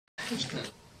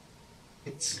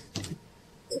It's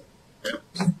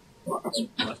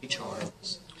Lucky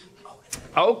Charms.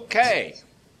 Okay,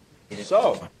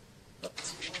 so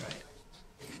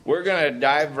we're going to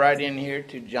dive right in here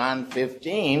to John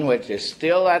 15, which is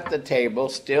still at the table,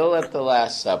 still at the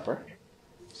Last Supper.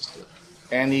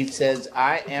 And he says,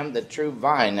 I am the true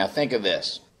vine. Now think of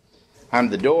this. I'm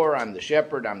the door, I'm the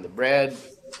shepherd, I'm the bread,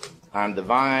 I'm the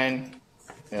vine,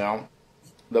 the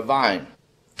vine.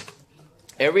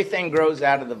 Everything grows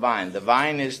out of the vine. The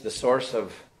vine is the source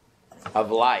of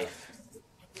life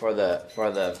that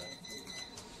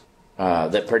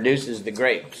produces the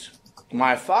grapes.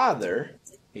 My Father,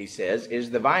 he says,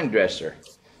 is the vine dresser.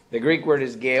 The Greek word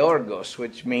is georgos,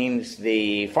 which means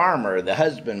the farmer, the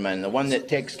husbandman, the one that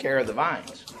takes care of the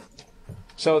vines.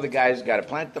 So the guy's got to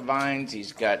plant the vines,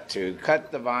 he's got to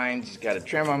cut the vines, he's got to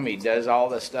trim them, he does all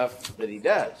the stuff that he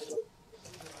does.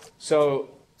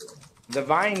 So the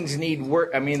vines need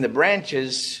work, the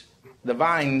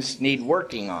vines need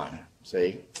working on,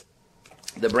 see?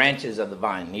 The branches of the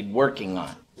vine need working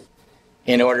on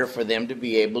in order for them to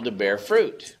be able to bear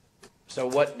fruit. So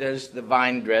what does the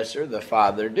vine dresser, the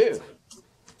Father, do?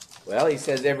 Well, he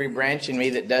says, every branch in me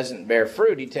that doesn't bear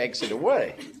fruit, he takes it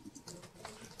away.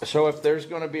 So if there's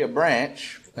going to be a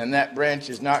branch, and that branch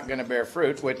is not going to bear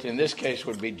fruit, which in this case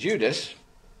would be Judas,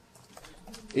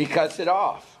 he cuts it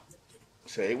off.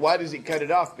 See, why does he cut it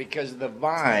off? Because the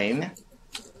vine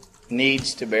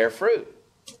needs to bear fruit.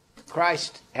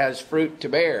 Christ has fruit to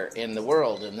bear in the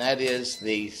world, and that is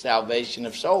the salvation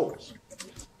of souls.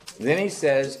 Then he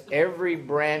says, every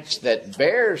branch that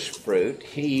bears fruit,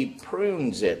 he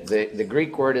prunes it. The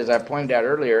Greek word, as I pointed out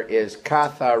earlier, is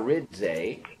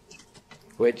katharidze,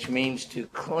 which means to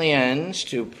cleanse,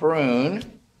 to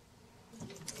prune.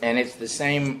 And it's the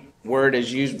same word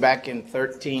as used back in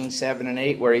 13:7 and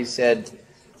 8, where he said,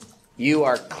 you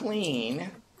are clean,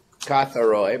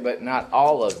 katharoi, but not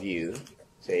all of you.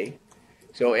 See?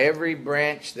 So every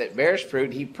branch that bears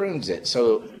fruit, he prunes it.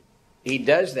 So he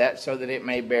does that so that it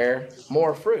may bear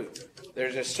more fruit.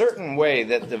 There's a certain way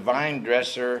that the vine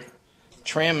dresser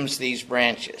trims these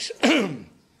branches. That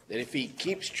if he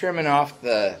keeps trimming off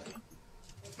the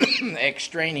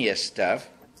extraneous stuff,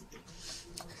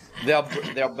 they'll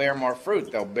bear more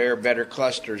fruit. They'll bear better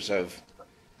clusters of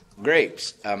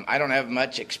grapes. I don't have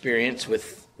much experience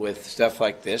with stuff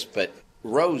like this, but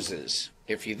roses,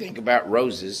 if you think about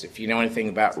roses, if you know anything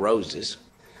about roses,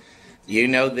 you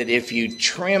know that if you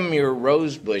trim your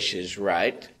rose bushes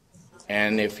right,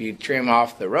 and if you trim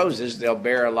off the roses, they'll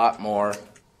bear a lot more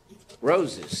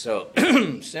roses. So,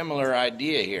 similar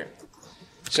idea here.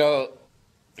 So,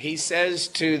 he says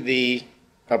to the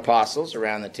apostles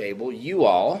around the table, you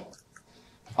all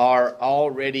are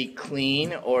already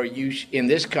clean, or in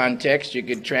this context, you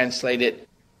could translate it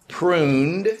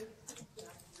pruned,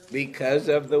 because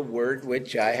of the word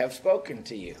which I have spoken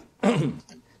to you.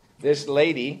 This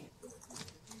lady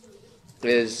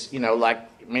is,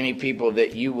 like many people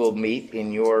that you will meet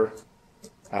in your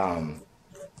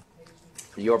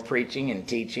preaching and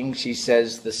teaching. She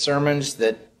says the sermons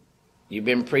that you've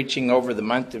been preaching over the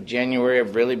month of January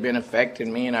have really been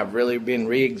affecting me, and I've really been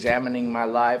re-examining my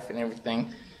life and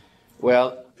everything.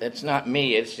 Well, it's not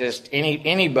me. It's just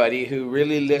anybody who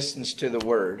really listens to the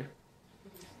word.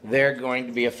 They're going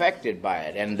to be affected by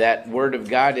it. And that word of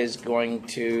God is going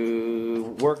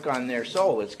to work on their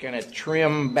soul. It's going to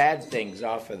trim bad things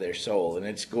off of their soul. And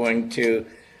it's going to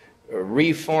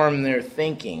reform their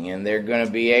thinking. And they're going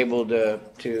to be able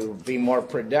to be more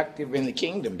productive in the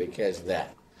kingdom because of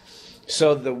that.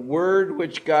 So the word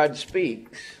which God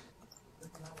speaks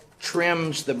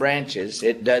trims the branches.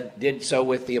 It did so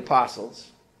with the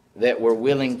apostles that were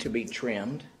willing to be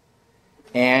trimmed.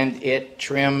 And it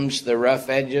trims the rough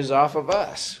edges off of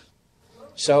us.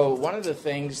 So one of the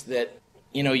things that,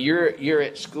 you're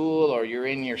at school, or you're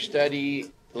in your study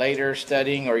later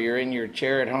studying, or you're in your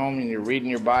chair at home and you're reading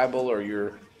your Bible, or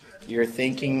you're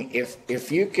thinking,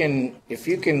 if you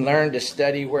can learn to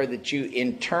study where that you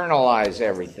internalize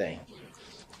everything,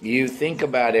 you think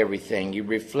about everything, you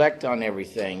reflect on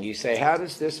everything, you say, how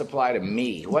does this apply to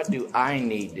me? What do I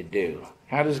need to do?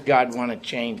 How does God want to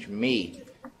change me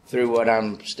through what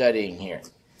I'm studying here?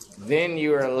 Then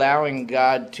you are allowing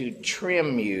God to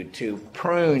trim you, to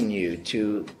prune you,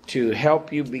 to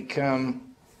help you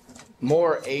become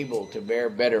more able to bear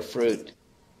better fruit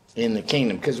in the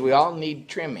kingdom. Because we all need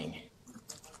trimming.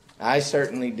 I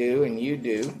certainly do, and you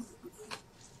do.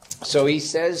 So he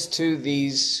says to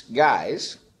these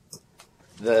guys,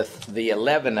 the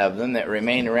 11 of them that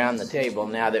remain around the table,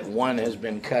 now that one has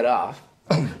been cut off,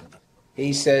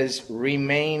 he says,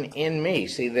 remain in me.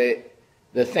 See,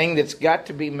 the thing that's got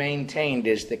to be maintained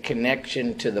is the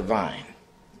connection to the vine.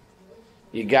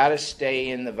 You got to stay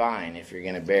in the vine if you're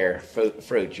going to bear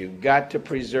fruit. You've got to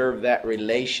preserve that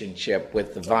relationship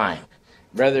with the vine.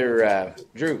 Brother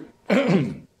Drew.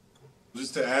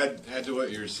 Just to add to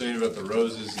what you were saying about the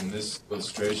roses in this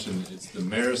illustration, it's the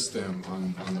meristem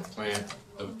on the plant,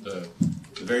 the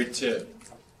very tip.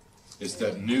 It's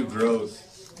that new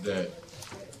growth that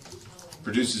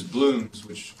produces blooms,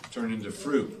 which turn into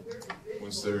fruit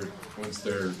once they're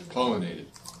pollinated.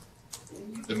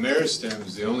 The meristem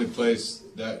is the only place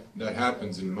that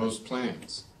happens in most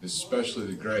plants, especially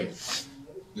the grape.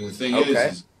 And the thing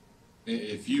is,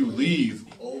 if you leave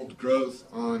old growth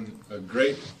on a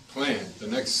grape plant, the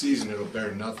next season it'll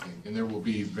bear nothing, and there will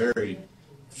be very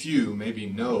few, maybe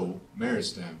no,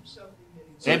 meristems.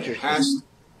 So it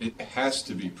has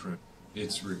to be pruned.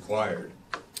 It's required.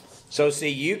 So see,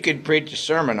 you could preach a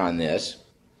sermon on this,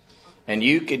 and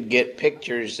you could get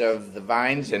pictures of the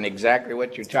vines and exactly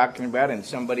what you're talking about, and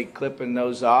somebody clipping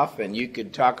those off, and you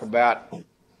could talk about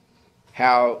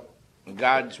how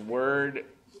God's Word,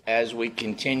 as we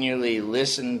continually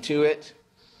listen to it,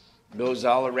 goes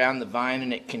all around the vine,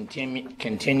 and it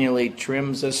continually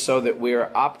trims us so that we are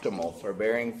optimal for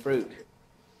bearing fruit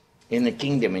in the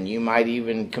kingdom. And you might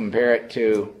even compare it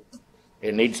to,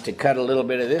 it needs to cut a little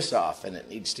bit of this off, and it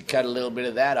needs to cut a little bit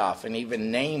of that off, and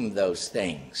even name those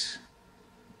things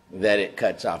that it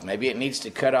cuts off. Maybe it needs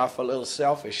to cut off a little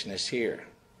selfishness here.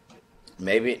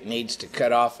 Maybe it needs to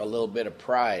cut off a little bit of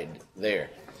pride there.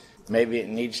 Maybe it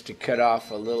needs to cut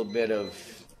off a little bit of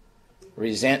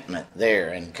resentment there,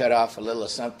 and cut off a little of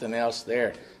something else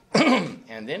there.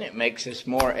 And then it makes us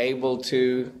more able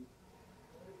to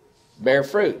bear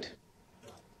fruit.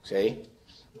 See?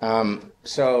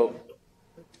 So,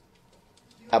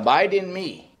 abide in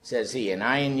me, says he, and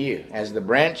I in you. As the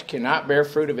branch cannot bear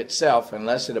fruit of itself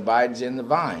unless it abides in the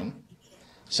vine,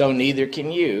 so neither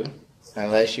can you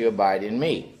unless you abide in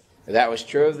me. That was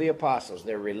true of the apostles.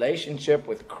 Their relationship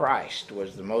with Christ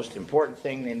was the most important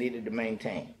thing they needed to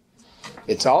maintain.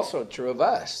 It's also true of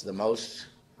us. The most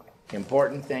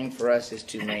important thing for us is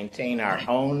to maintain our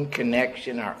own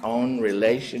connection, our own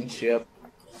relationship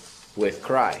with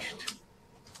Christ,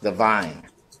 the vine.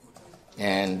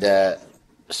 And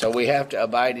so we have to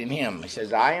abide in him. He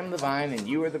says, I am the vine and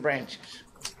you are the branches.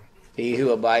 He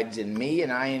who abides in me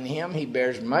and I in him, he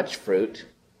bears much fruit.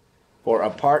 For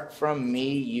apart from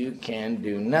me, you can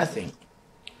do nothing.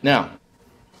 Now,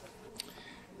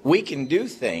 we can do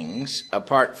things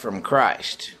apart from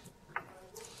Christ,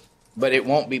 but it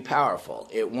won't be powerful.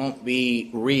 It won't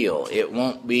be real. It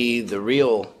won't be the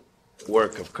real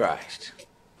work of Christ.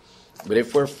 But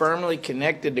if we're firmly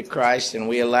connected to Christ and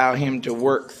we allow him to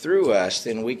work through us,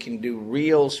 then we can do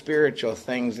real spiritual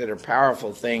things that are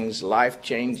powerful things,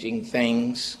 life-changing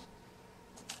things,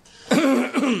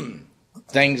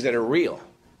 things that are real.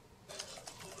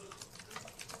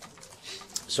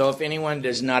 So if anyone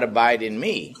does not abide in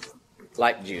me,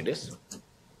 like Judas,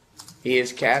 he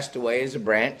is cast away as a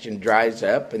branch and dries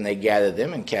up, and they gather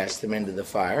them and cast them into the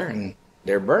fire, and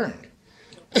they're burned.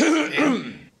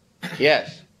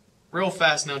 Yes. Real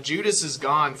fast now, Judas is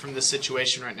gone from the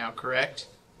situation right now, correct?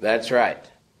 That's right.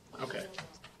 Okay.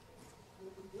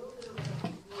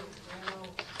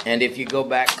 And if you go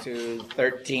back to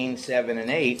 13, 7, and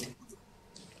 8,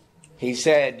 he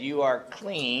said, you are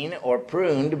clean or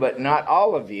pruned, but not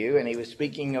all of you. And he was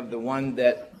speaking of the one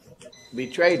that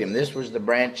betrayed him. This was the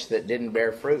branch that didn't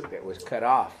bear fruit, that was cut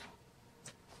off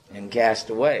and cast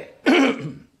away.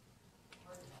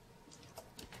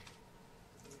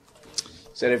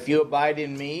 Said, if you abide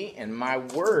in me and my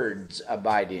words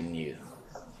abide in you,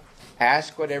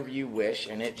 ask whatever you wish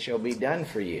and it shall be done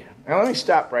for you. Now let me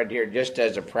stop right here just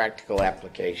as a practical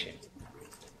application.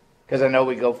 Because I know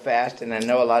we go fast, and I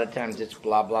know a lot of times it's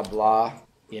blah, blah, blah,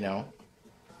 you know.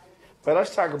 But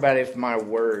let's talk about if my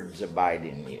words abide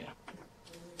in you.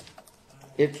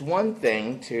 It's one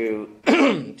thing to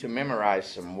to memorize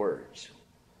some words.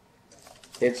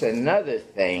 It's another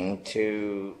thing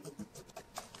to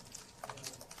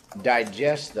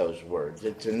digest those words.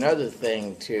 It's another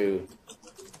thing to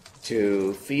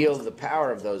feel the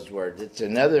power of those words. It's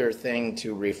another thing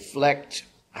to reflect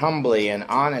humbly and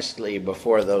honestly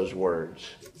before those words,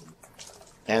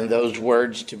 and those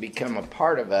words to become a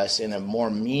part of us in a more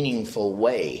meaningful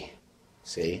way.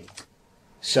 See?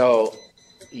 So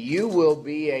you will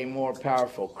be a more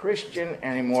powerful Christian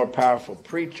and a more powerful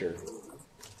preacher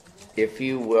if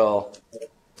you will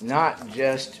not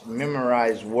just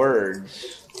memorize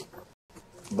words,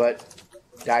 but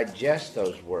digest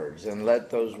those words and let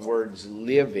those words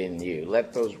live in you.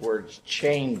 Let those words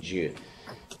change you.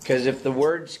 Because if the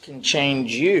words can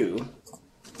change you,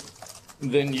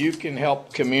 then you can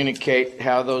help communicate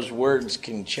how those words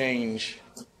can change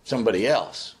somebody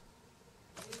else.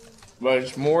 But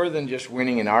it's more than just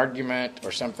winning an argument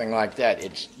or something like that.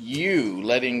 It's you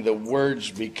letting the words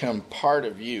become part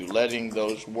of you, letting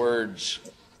those words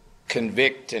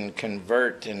convict and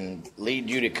convert and lead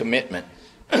you to commitment.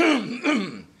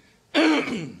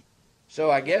 So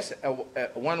I guess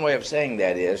one way of saying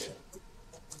that is,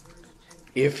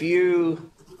 if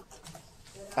you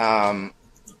are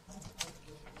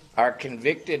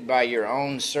convicted by your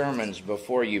own sermons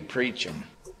before you preach them,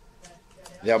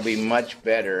 they'll be much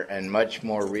better and much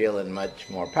more real and much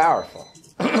more powerful.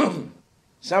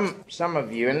 Some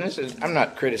of you, and this is, I'm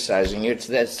not criticizing you, it's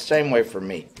the same way for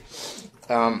me.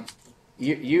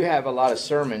 You have a lot of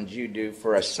sermons you do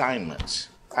for assignments,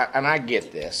 and I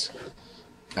get this.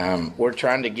 We're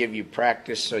trying to give you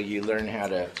practice so you learn how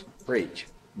to preach.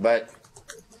 But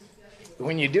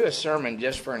when you do a sermon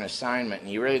just for an assignment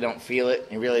and you really don't feel it,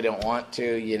 you really don't want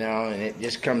to, you know, and it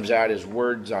just comes out as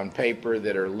words on paper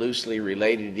that are loosely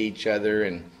related to each other,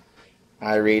 and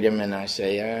I read them and I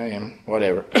say, I am,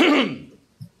 whatever.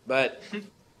 But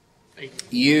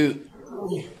if you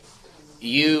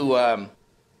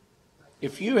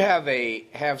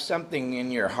have something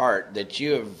in your heart that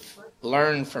you have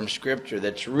learned from Scripture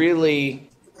that's really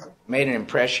made an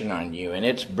impression on you, and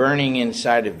it's burning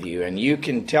inside of you, and you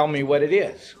can tell me what it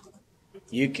is.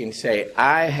 You can say,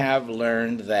 I have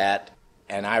learned that,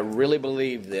 and I really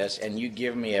believe this, and you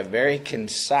give me a very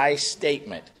concise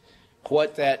statement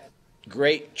what that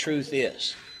great truth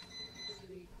is.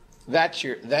 That's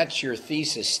your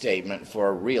thesis statement for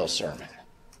a real sermon.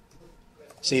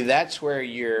 See, that's where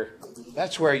your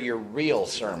real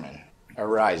sermon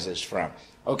arises from.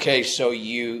 Okay, so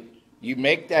you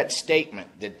make that statement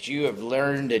that you have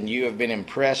learned and you have been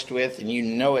impressed with, and you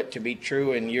know it to be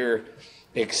true, and you're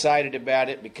excited about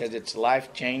it because it's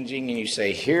life-changing, and you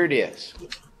say, here it is.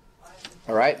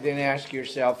 All right, then ask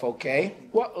yourself, okay,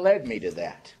 what led me to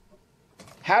that?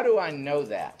 How do I know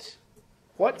that?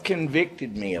 What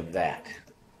convicted me of that?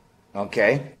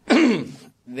 Okay?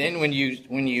 Then when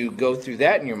you go through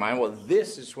that in your mind, well,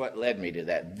 this is what led me to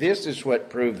that. This is what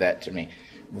proved that to me.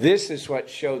 This is what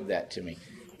showed that to me.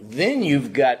 Then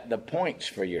you've got the points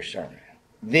for your sermon.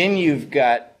 Then you've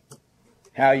got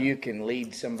how you can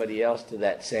lead somebody else to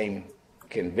that same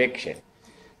conviction.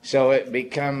 So it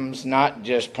becomes not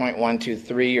just point 1, 2,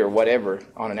 3 or whatever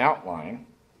on an outline,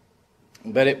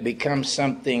 but it becomes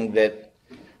something that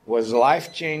was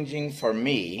life-changing for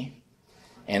me,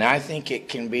 and I think it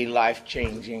can be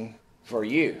life-changing for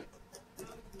you.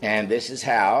 And this is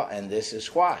how, and this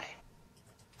is why.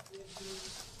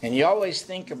 And you always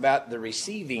think about the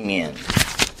receiving end.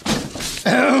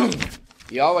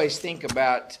 You always think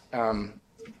about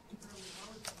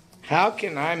how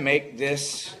can I make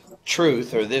this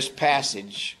truth or this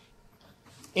passage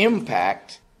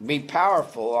be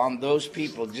powerful on those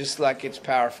people just like it's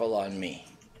powerful on me?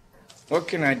 What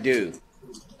can I do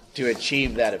to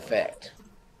achieve that effect?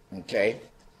 Okay?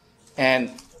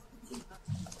 And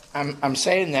I'm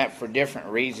saying that for different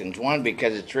reasons. One,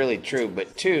 because it's really true,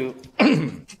 but two,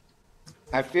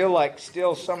 I feel like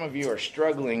still some of you are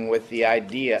struggling with the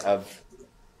idea of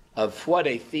what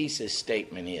a thesis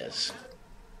statement is.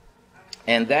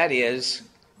 And that is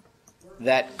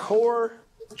that core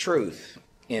truth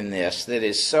in this that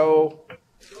is so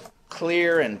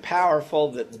clear and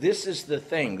powerful that this is the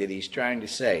thing that he's trying to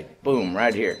say. Boom,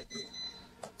 right here.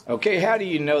 Okay, how do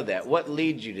you know that? What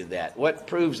leads you to that? What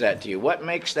proves that to you? What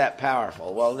makes that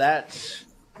powerful? Well, that's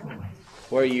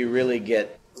where you really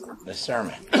get the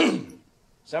sermon.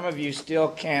 Some of you still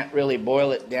can't really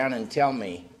boil it down and tell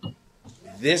me,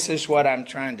 this is what I'm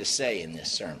trying to say in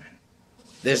this sermon.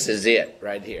 This is it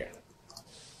right here.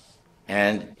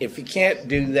 And if you can't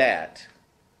do that,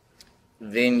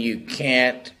 then you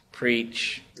can't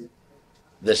preach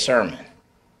the sermon.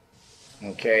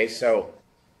 Okay, so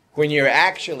when you're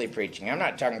actually preaching, I'm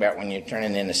not talking about when you're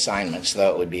turning in assignments,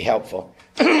 though it would be helpful,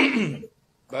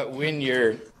 but when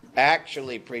you're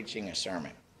actually preaching a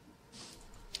sermon,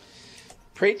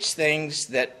 preach things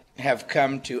that have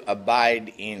come to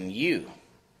abide in you.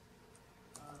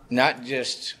 Not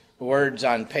just words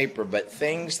on paper, but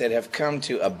things that have come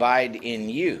to abide in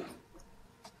you.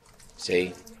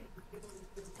 See,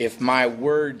 if my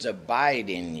words abide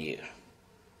in you,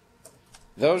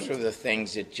 those are the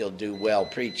things that you'll do well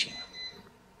preaching.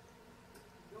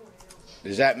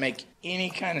 Does that make any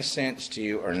kind of sense to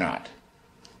you or not?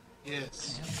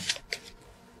 Yes.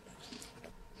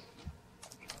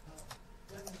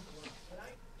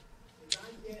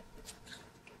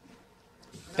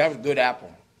 That was a good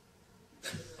apple.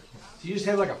 Do you just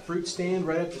have like a fruit stand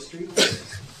right up the street?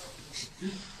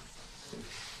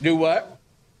 Do what?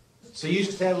 So you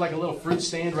just have like a little fruit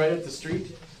stand right up the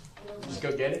street? Just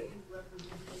go get it?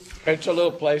 It's a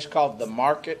little place called the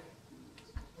Market,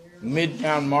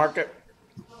 Midtown Market.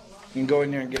 You can go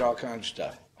in there and get all kinds of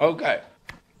stuff. Okay.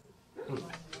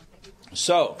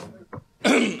 So,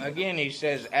 again, he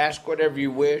says, ask whatever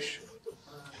you wish,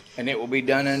 and it will be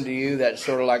done unto you. That's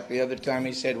sort of like the other time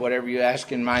he said, whatever you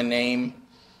ask in my name,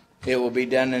 it will be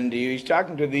done unto you. He's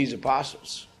talking to these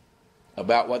apostles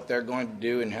about what they're going to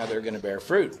do and how they're going to bear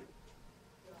fruit.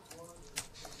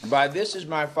 By this is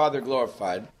my Father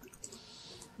glorified,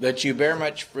 that you bear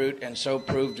much fruit and so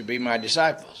prove to be my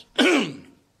disciples.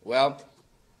 Well,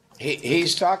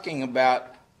 he's talking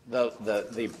about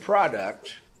the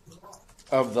product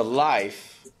of the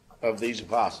life of these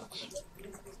apostles.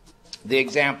 The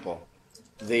example,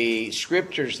 the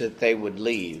scriptures that they would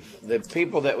leave, the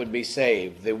people that would be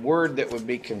saved, the word that would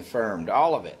be confirmed,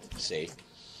 all of it, see.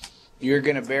 You're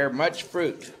going to bear much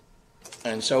fruit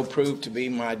and so prove to be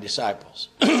my disciples.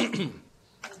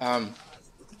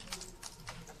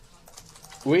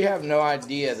 We have no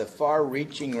idea the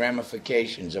far-reaching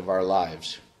ramifications of our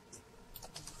lives.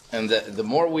 And the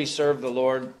more we serve the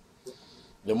Lord,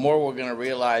 the more we're going to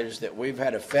realize that we've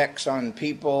had effects on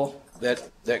people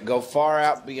that go far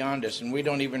out beyond us, and we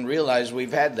don't even realize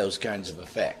we've had those kinds of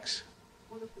effects.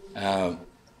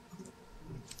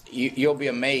 You'll be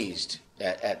amazed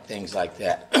at things like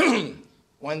that.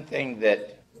 One thing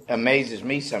that amazes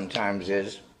me sometimes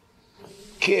is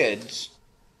kids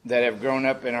that have grown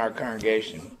up in our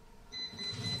congregation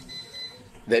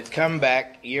that come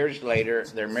back years later,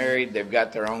 they're married, they've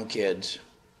got their own kids,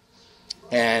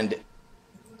 and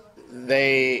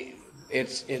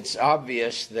it's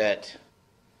obvious that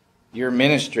your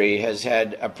ministry has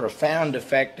had a profound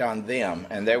effect on them,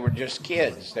 and they were just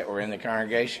kids that were in the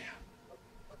congregation.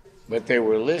 But they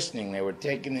were listening, they were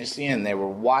taking this in, they were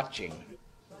watching,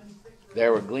 they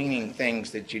were gleaning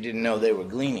things that you didn't know they were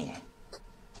gleaning.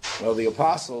 Well, the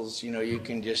apostles, you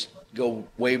can just go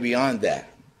way beyond that.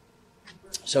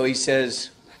 So he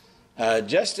says,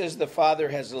 just as the Father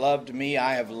has loved me,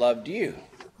 I have loved you.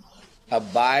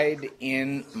 Abide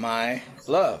in my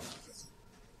love.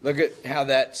 Look at how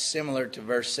that's similar to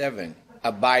verse 7.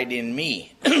 Abide in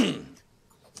me.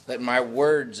 Let my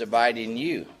words abide in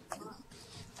you.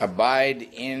 Abide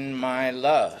in my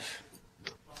love.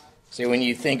 See, when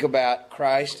you think about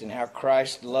Christ and how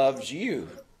Christ loves you,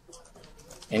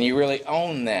 and you really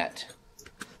own that,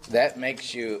 that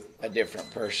makes you a different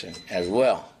person as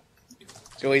well.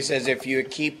 So he says, if you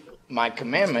keep my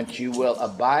commandments, you will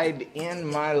abide in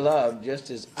my love,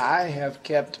 just as I have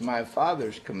kept my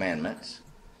Father's commandments,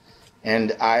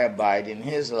 and I abide in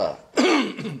his love.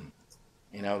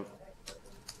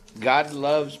 God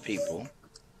loves people.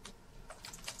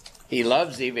 He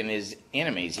loves even his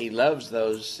enemies. He loves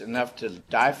those enough to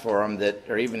die for them that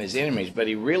are even his enemies. But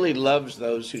he really loves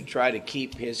those who try to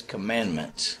keep his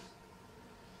commandments.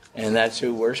 And that's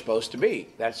who we're supposed to be.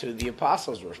 That's who the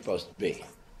apostles were supposed to be.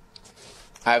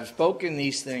 I've spoken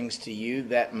these things to you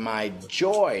that my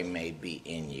joy may be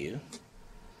in you,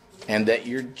 and that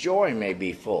your joy may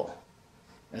be full.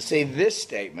 Now see, this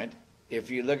statement,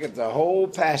 if you look at the whole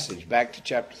passage back to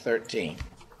chapter 13,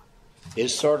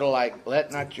 is sort of like,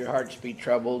 let not your hearts be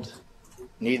troubled,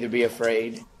 neither be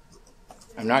afraid.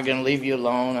 I'm not going to leave you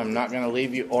alone. I'm not going to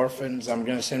leave you orphans. I'm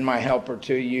going to send my helper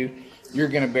to you. You're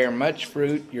going to bear much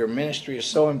fruit. Your ministry is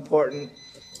so important.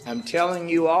 I'm telling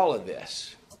you all of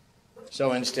this.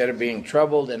 So instead of being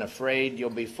troubled and afraid,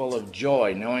 you'll be full of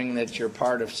joy, knowing that you're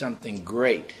part of something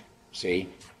great. See?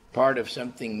 Part of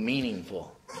something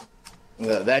meaningful.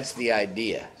 Well, that's the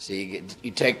idea. See,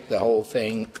 you take the whole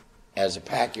thing as a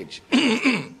package.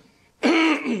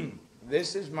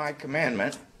 This is my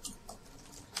commandment,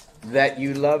 that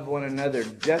you love one another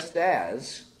just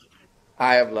as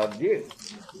I have loved you.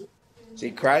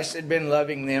 See, Christ had been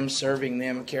loving them, serving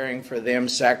them, caring for them,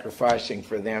 sacrificing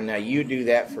for them. Now you do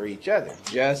that for each other,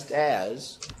 just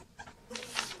as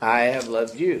I have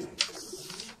loved you.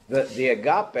 The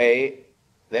agape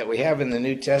that we have in the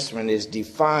New Testament is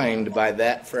defined by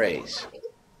that phrase.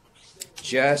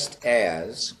 Just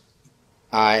as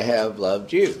I have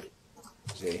loved you.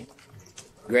 See?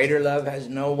 Greater love has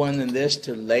no one than this,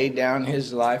 to lay down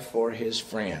his life for his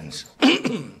friends.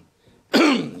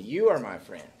 You are my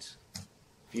friends,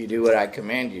 if you do what I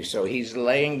command you. So he's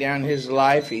laying down his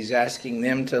life. He's asking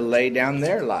them to lay down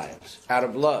their lives out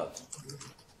of love,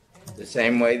 the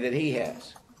same way that he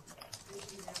has.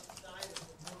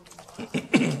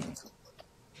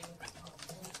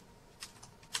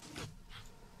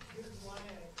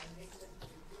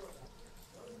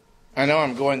 I know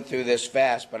I'm going through this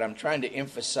fast, but I'm trying to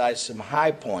emphasize some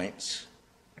high points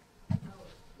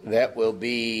that will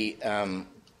be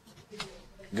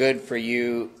good for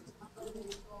you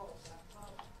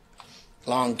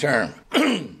long term.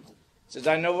 It says,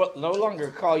 I no longer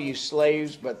call you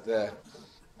slaves, but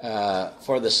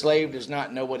for the slave does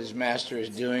not know what his master is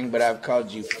doing, but I've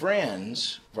called you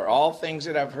friends, for all things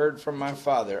that I've heard from my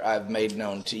Father I've made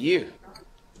known to you.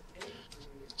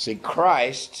 See,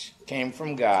 Christ came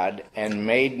from God and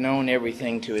made known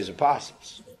everything to his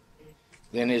apostles.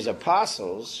 Then his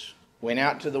apostles went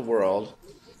out to the world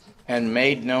and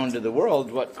made known to the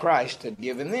world what Christ had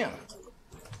given them.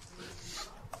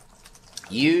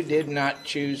 You did not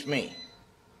choose me.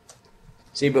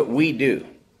 See, but we do.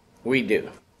 We do.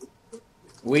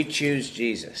 We choose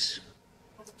Jesus.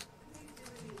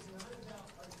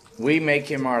 We make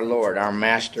him our Lord, our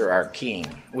Master, our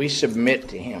King. We submit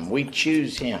to him. We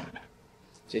choose him.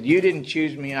 He said, you didn't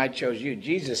choose me, I chose you.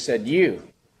 Jesus said, you.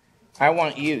 I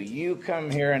want you. You come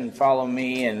here and follow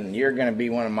me, and you're going to be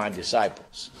one of my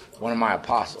disciples, one of my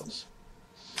apostles.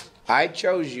 I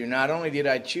chose you. Not only did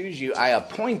I choose you, I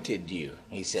appointed you,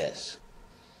 he says,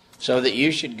 so that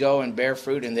you should go and bear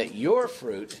fruit and that your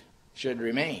fruit should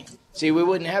remain. See, we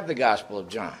wouldn't have the Gospel of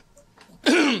John.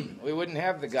 We wouldn't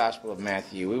have the Gospel of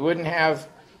Matthew. We wouldn't have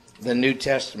the New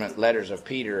Testament letters of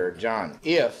Peter or John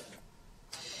if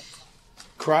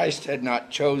Christ had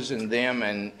not chosen them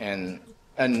and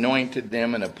anointed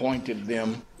them and appointed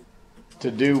them to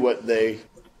do what they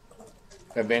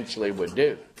eventually would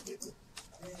do.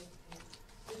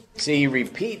 See, he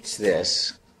repeats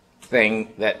this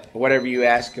thing that whatever you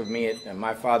ask of me,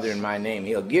 my Father in my name,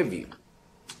 he'll give you.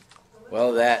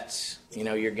 Well, that's,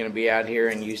 you're going to be out here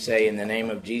and you say, in the name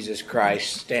of Jesus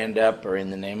Christ, stand up, or in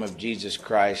the name of Jesus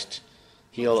Christ,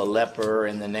 heal a leper, or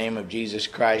in the name of Jesus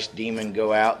Christ, demon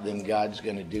go out, then God's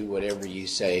going to do whatever you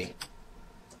say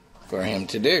for him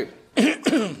to do.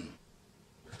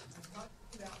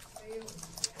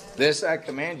 This I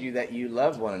command you, that you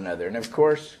love one another. And of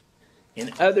course,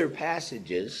 in other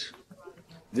passages,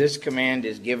 this command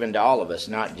is given to all of us,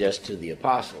 not just to the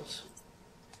apostles.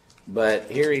 But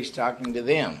here he's talking to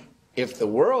them. If the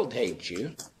world hates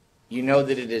you, you know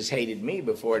that it has hated me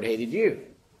before it hated you.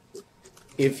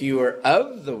 If you are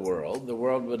of the world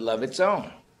would love its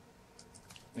own.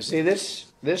 You see,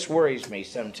 this worries me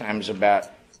sometimes about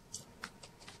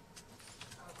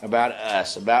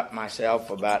us, about myself,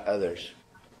 about others.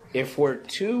 If we're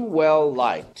too well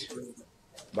liked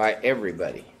by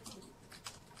everybody,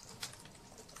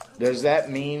 does that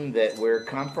mean that we're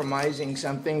compromising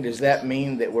something? Does that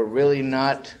mean that we're really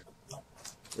not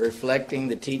reflecting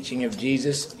the teaching of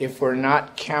Jesus? If we're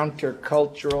not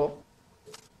countercultural,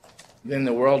 then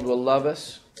the world will love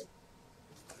us.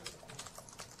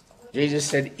 Jesus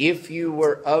said, if you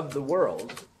were of the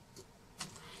world,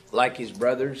 like his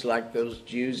brothers, like those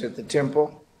Jews at the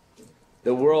temple,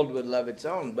 the world would love its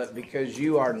own. But because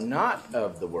you are not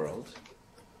of the world,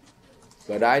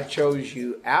 but I chose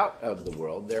you out of the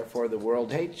world, therefore the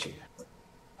world hates you.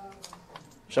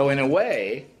 So in a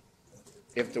way,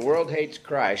 if the world hates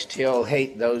Christ, he'll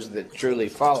hate those that truly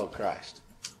follow Christ.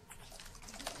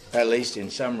 At least in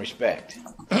some respect.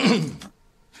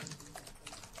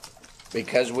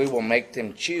 Because we will make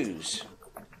them choose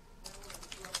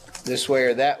this way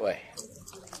or that way.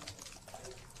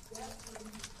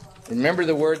 Remember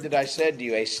the word that I said to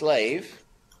you, a slave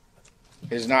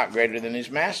is not greater than his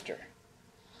master.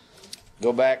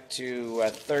 Go back to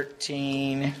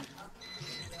 13.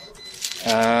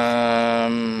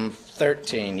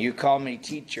 13. You call me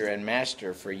teacher and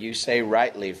master, for you say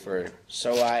rightly, for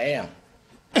so I am.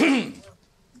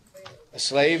 A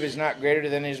slave is not greater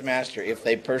than his master. If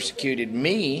they persecuted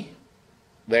me,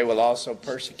 they will also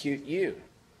persecute you.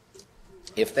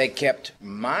 If they kept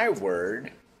my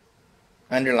word,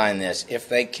 underline this, if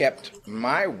they kept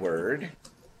my word,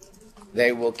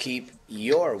 they will keep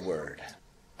your word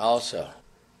also.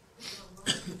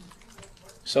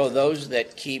 So those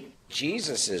that keep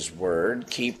Jesus' word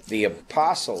keep the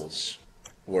apostles'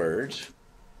 words.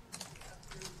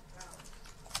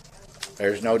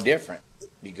 There's no different.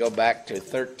 You go back to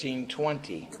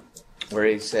 13:20, where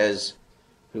he says,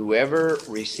 whoever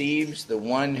receives the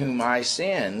one whom I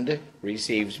send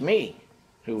receives me.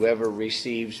 Whoever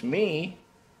receives me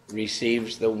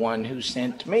receives the one who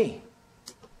sent me.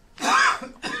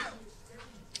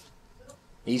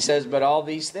 He says, but all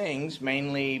these things,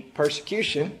 mainly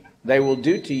persecution, they will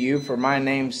do to you for my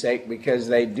name's sake, because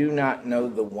they do not know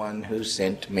the one who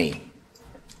sent me.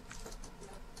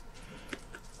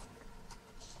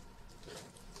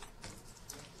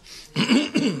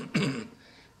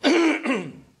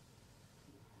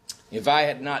 If I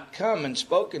had not come and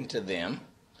spoken to them,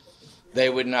 they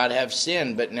would not have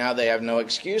sinned, but now they have no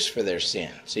excuse for their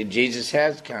sin. See, Jesus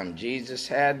has come. Jesus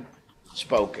had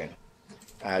spoken.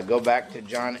 Go back to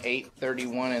John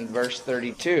 8:31 and verse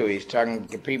 32. He's talking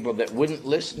to people that wouldn't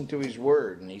listen to his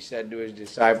word. And he said to his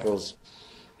disciples,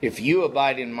 if you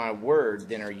abide in my word,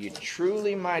 then are you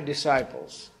truly my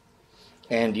disciples?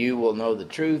 And you will know the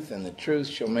truth, and the truth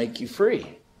shall make you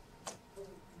free.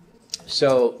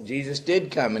 So Jesus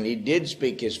did come, and he did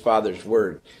speak his Father's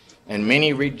word. And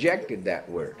many rejected that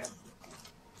word.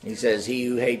 He says, he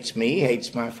who hates me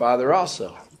hates my Father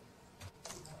also.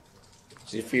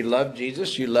 So if you love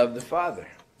Jesus, you love the Father.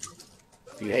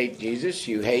 If you hate Jesus,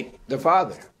 you hate the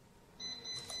Father.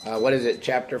 What is it?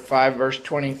 Chapter 5, verse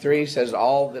 23 says,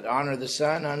 all that honor the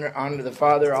Son honor the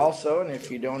Father also. And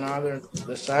if you don't honor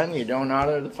the Son, you don't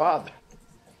honor the Father.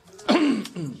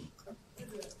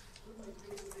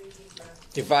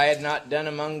 If I had not done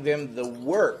among them the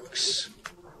works,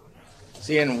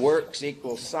 see, and works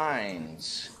equal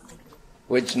signs,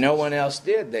 which no one else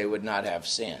did, they would not have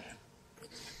sin.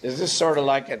 This is sort of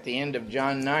like at the end of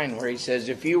John 9 where he says,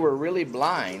 if you were really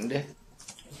blind,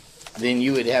 then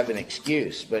you would have an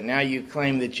excuse. But now you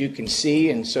claim that you can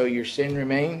see, and so your sin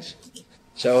remains.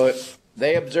 So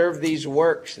they observed these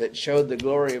works that showed the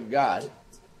glory of God.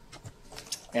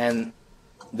 And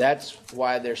that's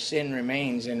why their sin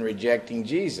remains in rejecting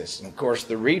Jesus. And of course,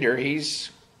 the reader, he's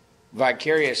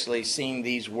vicariously seen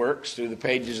these works through the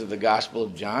pages of the Gospel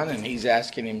of John, and he's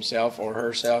asking himself or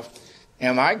herself,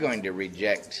 am I going to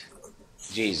reject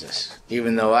Jesus,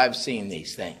 even though I've seen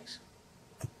these things?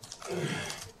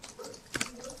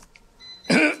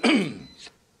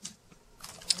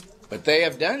 But they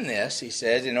have done this, he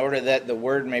says, in order that the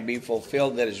word may be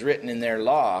fulfilled that is written in their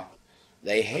law.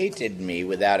 They hated me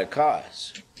without a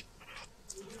cause.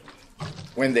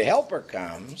 When the Helper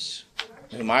comes,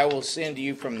 whom I will send to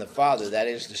you from the Father, that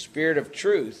is the Spirit of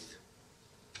truth,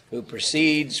 who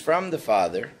proceeds from the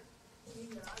Father,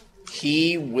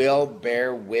 he will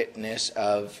bear witness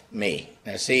of me.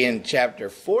 Now see, in chapter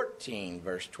 14,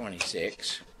 verse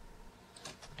 26,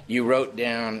 you wrote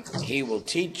down, he will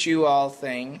teach you all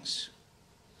things.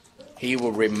 He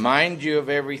will remind you of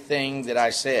everything that I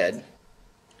said.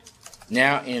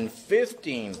 Now in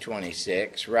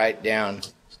 15:26, write down,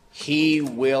 he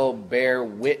will bear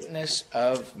witness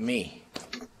of me.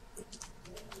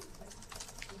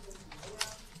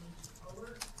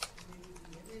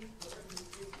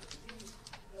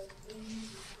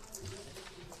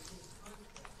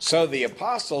 So the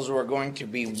apostles were going to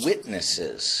be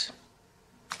witnesses.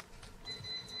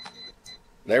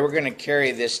 They were going to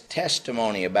carry this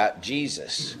testimony about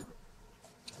Jesus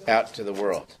out to the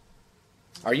world.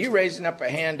 Are you raising up a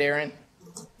hand, Aaron?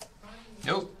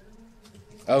 Nope.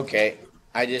 Okay.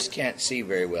 I just can't see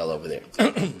very well over there.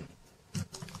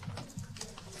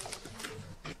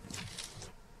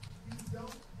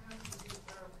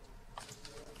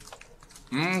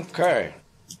 Okay.